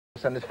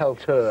helps and it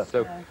helped her.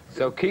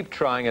 So keep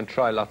trying and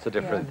try lots of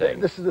different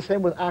things. This is the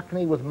same with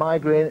acne, with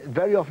migraine.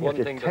 Very often you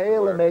have to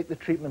tailor-make the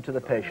treatment to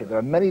the patient. There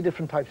are many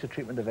different types of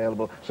treatment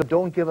available, so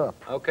don't give up.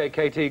 Okay,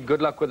 Katie,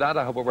 good luck with that.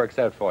 I hope it works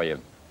out for you.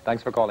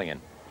 Thanks for calling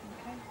in.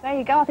 There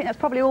you go. I think that's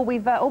probably all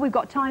we've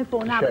got time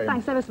for now. But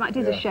thanks ever so much. It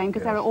is a shame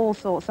because there are all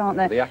sorts, aren't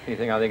there? The acne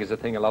thing, I think, is a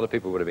thing a lot of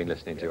people would have been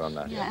listening to on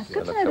that. Yeah, it's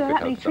good to know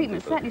that acne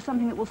treatment is certainly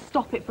something that will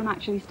stop it from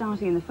actually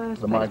starting in the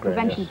first place.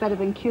 Prevention is better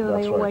than cure,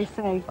 they always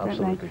say,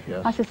 don't they?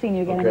 Yes. Nice to see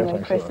you again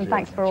anyway, Chris, and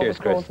thanks for all the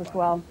calls as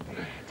well.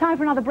 Time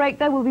for another break,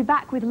 though. We'll be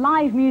back with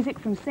live music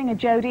from singer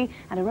Jodie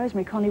and a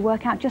Rosemary Conley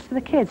workout just for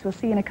the kids. We'll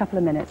see you in a couple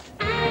of minutes.